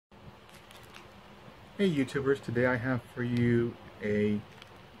Hey YouTubers, today I have for you a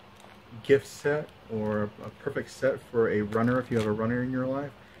gift set or a perfect set for a runner if you have a runner in your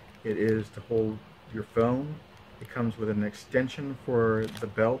life. It is to hold your phone. It comes with an extension for the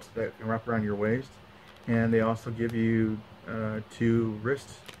belt that can wrap around your waist, and they also give you two wrist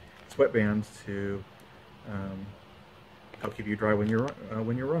sweatbands to help keep you dry when you're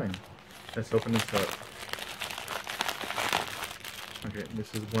running. Let's open this up. Okay,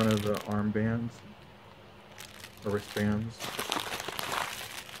 this is one of the arm bands. Or wristbands.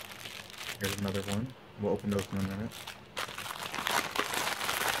 Here's another one. We'll open those in a minute.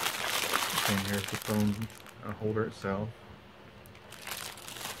 And here's the phone holder itself.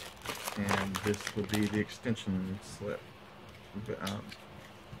 And this will be the extension slip.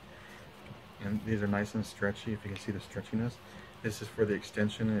 And these are nice and stretchy, if you can see the stretchiness. This is for the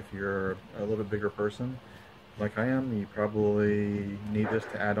extension if you're a little bit bigger person. Like I am, you probably need this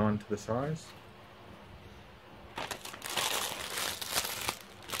to add on to the size.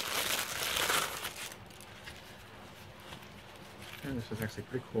 And this is actually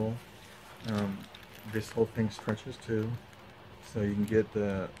pretty cool. This whole thing stretches too, so you can get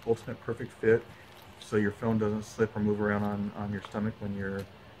the ultimate perfect fit, so your phone doesn't slip or move around on your stomach when you're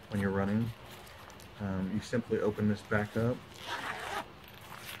running. You simply open this back up,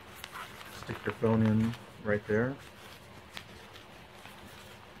 stick your phone in right there,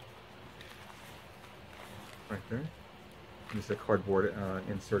 Just a cardboard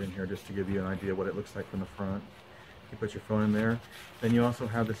insert in here just to give you an idea what it looks like from the front. You put your phone in there. Then you also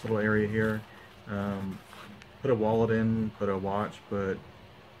have this little area here. Put a wallet in, put a watch, put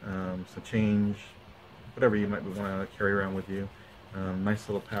some change, whatever you might want to carry around with you. Nice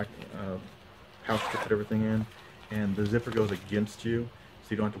little pouch to put everything in. And the zipper goes against you, so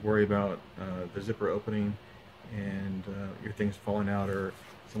you don't have to worry about the zipper opening and your things falling out or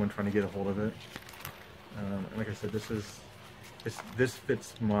someone trying to get a hold of it. And like I said, this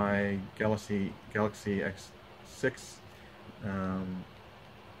fits my Galaxy S6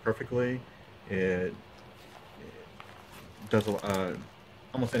 perfectly. It does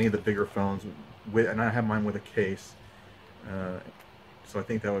almost any of the bigger phones, and I have mine with a case, so I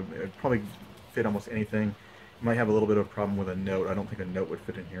think that would probably fit almost anything. You might have a little bit of a problem with a Note. I don't think a Note would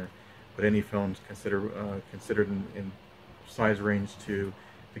fit in here, but any phones considered in size range to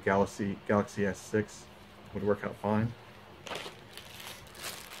the Galaxy S6 would work out fine.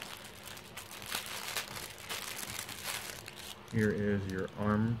 Here is your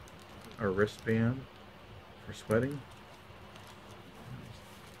arm or wristband for sweating.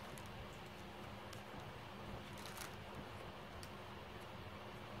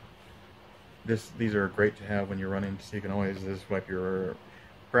 These are great to have when you're running, so you can always just wipe your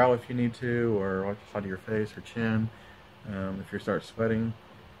brow if you need to, or wipe the side of your face or chin if you start sweating.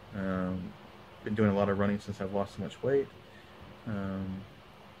 Been doing a lot of running since I've lost so much weight,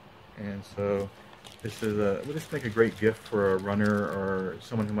 and so this would just make a great gift for a runner or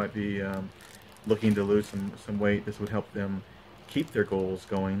someone who might be looking to lose some weight. This would help them keep their goals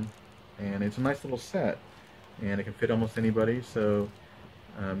going, and it's a nice little set, and it can fit almost anybody, so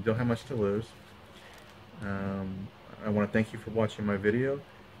don't have much to lose. I want to thank you for watching my video.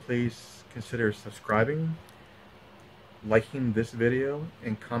 Please consider subscribing, liking this video,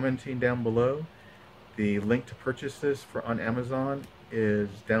 and commenting down below. The link to purchase this on Amazon is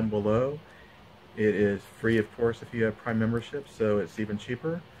down below. It is free, of course, if you have Prime membership, so it's even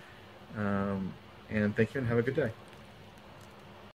cheaper. And thank you and have a good day.